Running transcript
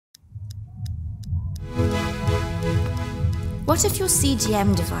What if your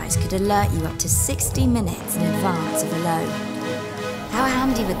CGM device could alert you up to 60 minutes in advance of a low? How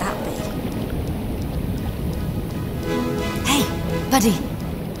handy would that be? Hey, buddy,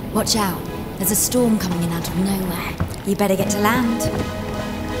 watch out. There's a storm coming in out of nowhere. You better get to land.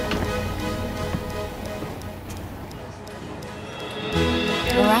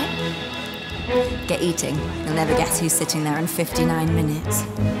 All right? Get eating. You'll never guess who's sitting there in 59 minutes.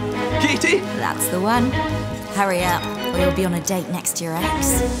 Katie? That's the one. Hurry up, or you'll be on a date next to your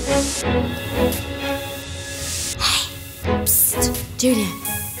ex. Hey, psst, Julian.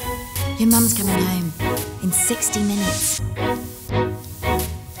 Your mum's coming home in 60 minutes. Everybody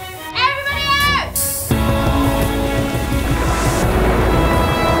out!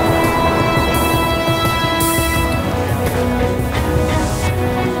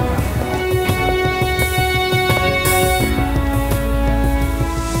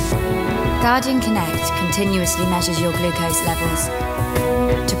 Guardian Connect continuously measures your glucose levels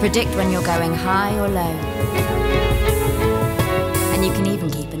to predict when you're going high or low. And you can even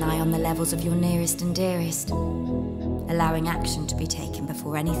keep an eye on the levels of your nearest and dearest, allowing action to be taken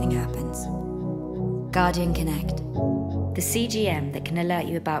before anything happens. Guardian Connect, the CGM that can alert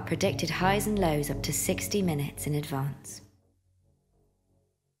you about predicted highs and lows up to 60 minutes in advance.